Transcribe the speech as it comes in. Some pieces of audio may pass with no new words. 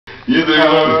You think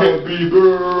happy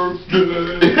birthday?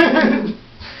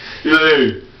 You're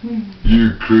like,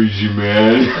 you crazy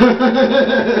man.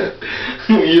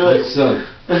 You're like, what's up,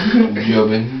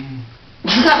 Jobin?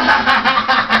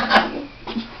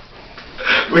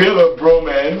 We have a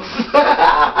bromance.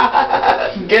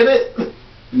 Get it?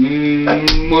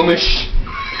 Mumish.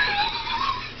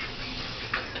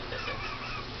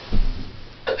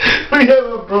 We have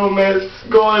a bromance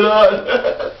going on.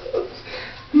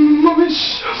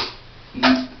 Mumish.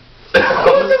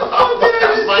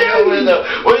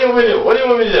 What do you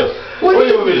want me to do? What do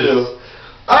you want me to do?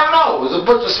 I don't know. It was a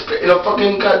bunch of spit in a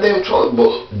fucking goddamn toilet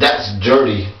bowl. That's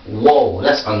dirty. Whoa,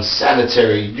 that's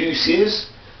unsanitary. Do you see this?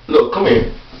 Look, come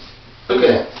here. Look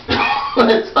at that.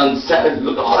 That's unsanitary.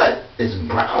 Look at all that. It's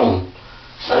brown.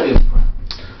 It's not even brown.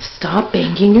 Stop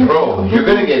banging your Bro, you're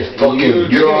gonna get fucking... You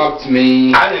dropped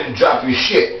me. I didn't drop you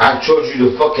shit. I told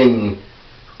you the fucking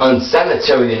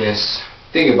unsanitariness.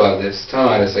 Think about this. Time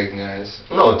out a second, guys.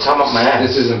 No, time out my ass.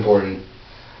 This is important.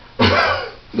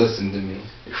 Listen to me.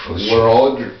 We're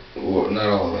all... not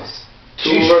all of us.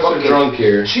 Two of us are drunk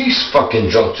here. She's fucking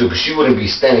drunk too, because she wouldn't be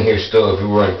standing here still if we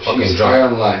weren't fucking She's drunk. high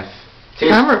on life.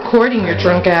 I'm recording your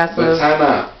drunk asses. But time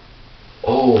out.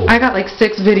 Oh. I got like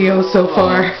 6 videos so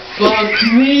far. Fuck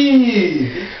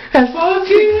me!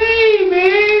 Fucking me,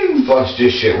 man! Fuck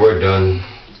this shit, we're done.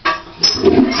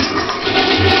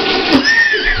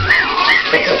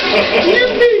 You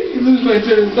made me lose my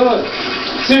train of thought.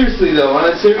 Seriously though,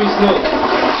 on a serious note.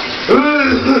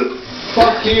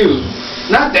 Fuck you.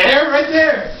 Not there, right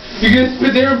there. You gonna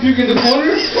spit there and puke in the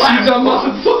corner? You dumb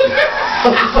motherfucker.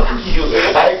 Fuck you.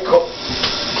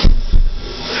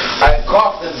 I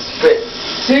coughed and spit.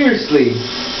 Seriously.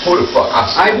 Who the fuck?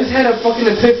 I just had a fucking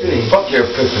epiphany. Fuck your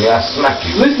epiphany, I'll smack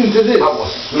you. Listen to this. I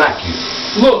will smack you.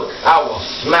 Look. I will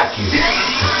smack you.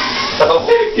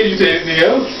 Can you say anything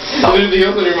else? Is there anything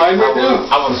else on your mind right now?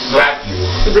 I will smack you.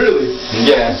 Really?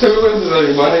 Yes. So what else is on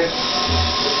your mind?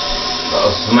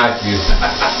 I'll smack you.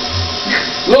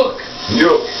 Look.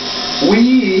 You.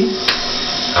 We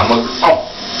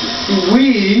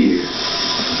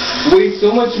waste so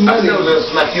much money. I said I was gonna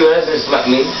smack you as they smack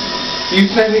me. You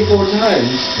smacked me 4 times.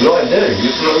 No, I didn't. You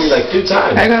smacked me like 2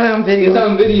 times. I got it on video. It's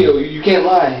on video. You can't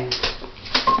lie.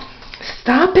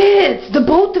 Stop it! The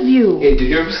both of you. Hey, did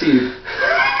you ever see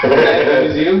Night at the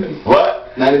Museum?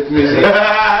 What? Night at the Museum.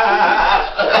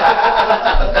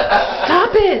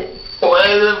 Stop it! What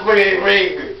is the freaking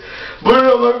ring? Put it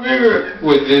on my finger.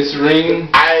 With this ring,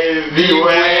 I be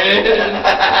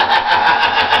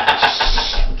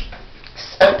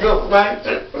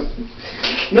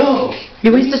No.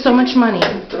 You wasted so much money.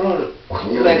 Throw it.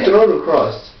 Like throw it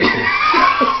across.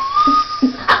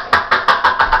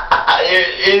 You're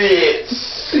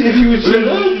idiots. If you would shut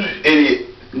up. Idiot.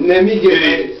 Let me get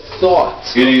my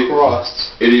thoughts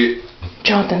across. Idiot.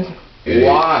 Jonathan. Idiot.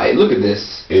 Why? Look at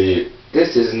this. Idiot.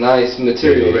 This is nice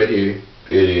material right here.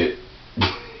 Idiot.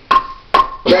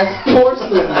 That's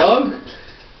porcelain, dog.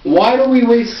 Why do we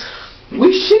waste...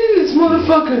 We shit in this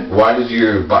motherfucker. Why does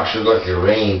your boxer look like it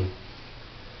rain?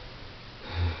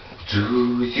 Do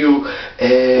you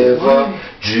ever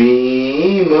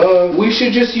dream of... We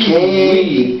should just use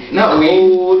weed. Not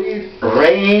weed.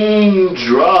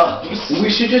 Raindrops. We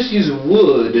should just use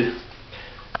wood.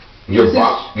 Your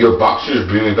boxers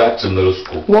bring me back to middle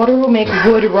school. Water will make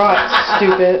wood rot,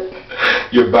 stupid.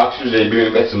 Your boxers, they bring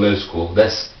me back to middle school.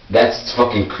 That's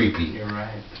fucking creepy. You're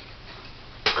right.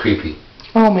 Creepy.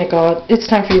 Oh my god. It's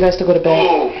time for you guys to go to bed.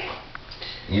 Oh.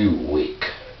 You weak.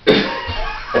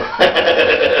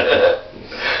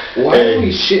 Why are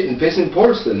we shitting, pissing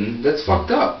porcelain? That's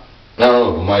fucked up.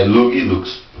 No, but my loogie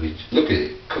looks... Look at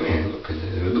it. Come here. Look at it.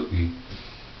 Loogie.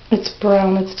 It's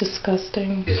brown. It's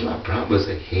disgusting. It's not brown, but it's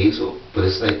like hazel. But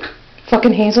it's like...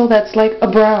 Fucking hazel? That's like a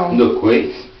brown. Look,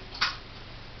 wait.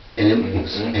 And it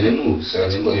moves. And it moves.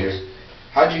 That's and it clear. moves.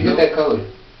 How'd you get that color?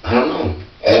 I don't know.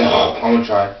 I'm gonna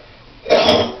try.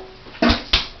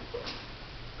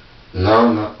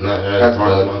 No, That's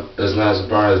blood. It's not as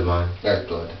brown as mine. That's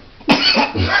blood.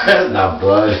 That's not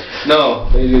blood. No,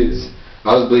 it is.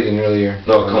 I was bleeding earlier.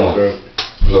 No, come on.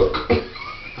 Look.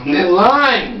 I'm not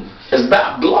lying. It's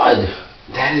not blood.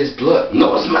 That is blood.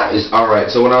 No, it's not. It's Alright,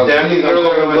 so when I was bleeding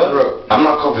earlier in my throat, I'm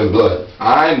not coughing blood.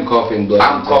 I'm coughing blood.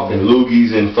 I'm coughing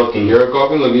loogies and fucking... You're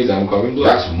coughing loogies, I'm coughing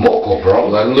blood. That's moco, bro.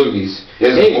 Blood and loogies.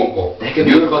 It's hey, moco. that could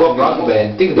be a fucking rock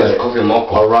band. Think about it. Coughing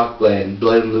moco. A rock band,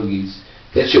 blood and loogies.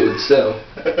 That shit would sell.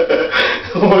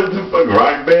 What the fuck,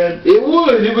 rock band? It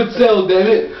would sell, damn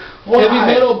it. Why? Heavy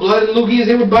metal, blood and loogies,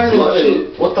 they would buy that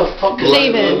shit. What the fuck is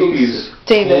David. loogies?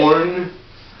 David.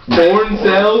 Corn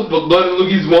sells, but blood and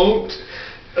loogies won't.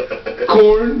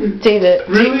 Corn. David.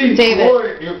 Really? David.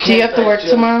 Corn. Do you have to work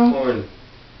tomorrow? Corn.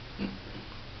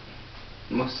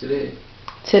 What's today?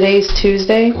 Today's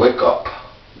Tuesday. Wake up.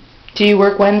 Do you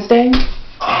work Wednesday?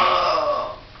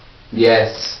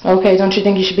 Yes. Okay, don't you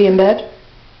think you should be in bed?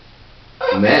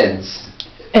 Meds.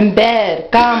 In bed.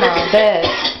 Calma, bed.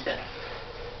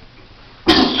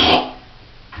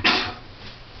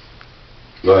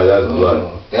 Right, that's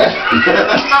blood.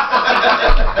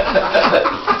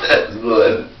 That's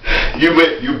blood. You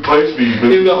punched me.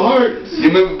 In the heart.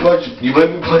 You made me punch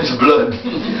blood.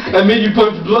 I made you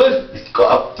punch blood?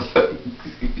 Cough.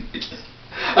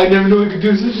 I never knew I could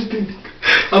do such a thing.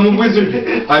 I'm a wizard.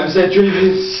 I'm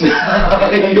Saturnius.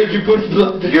 I make you punch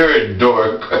blood. You're a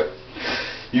dork.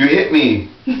 You hit me.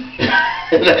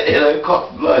 and I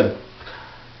coughed blood.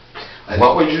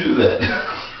 Why would you do that?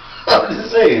 I'm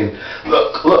just saying.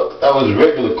 Look, that was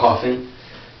regular coughing.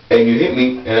 And you hit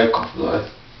me and I coughed blood.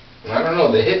 I don't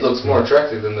know, the hit looks more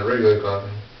attractive than the regular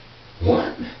coughing.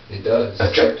 What? It does.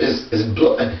 Attractive is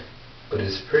blood. But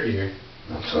it's prettier.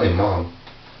 I'm telling Mom.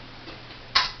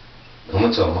 I'm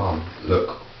gonna tell Mom. Look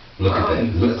at that.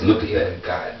 Look at that.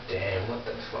 God damn, what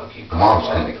the fuck you Mom's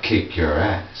gonna kick your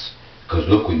ass. Cause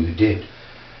look what you did.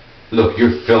 Look,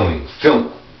 you're filming.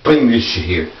 Bring this shit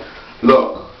here.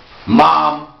 Look.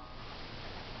 Mom.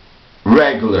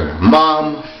 Regular.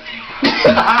 Mom.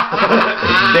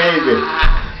 David.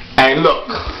 And look.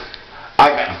 I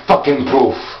got fucking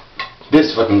proof.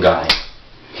 This fucking guy.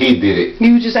 He did it.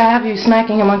 You have you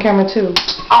smacking him on camera too.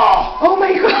 Oh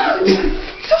my god.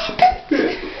 Stop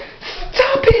it.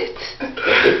 Stop it.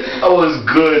 That was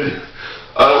good.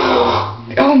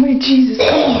 Oh my Jesus.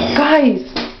 Guys.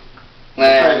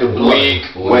 Wait.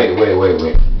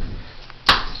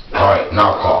 Alright,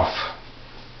 now cough.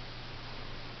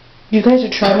 You guys are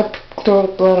trying to throw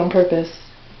up blood on purpose.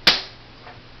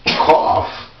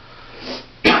 Cough.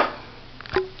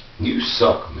 You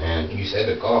suck, man. You said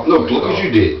to cough. Look what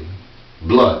you did.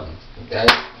 Blood.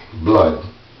 Blood.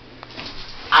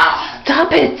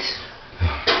 Stop it.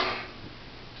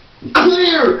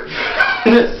 Clear.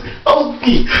 That's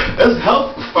healthy. That's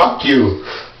health. Fuck you.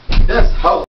 That's health.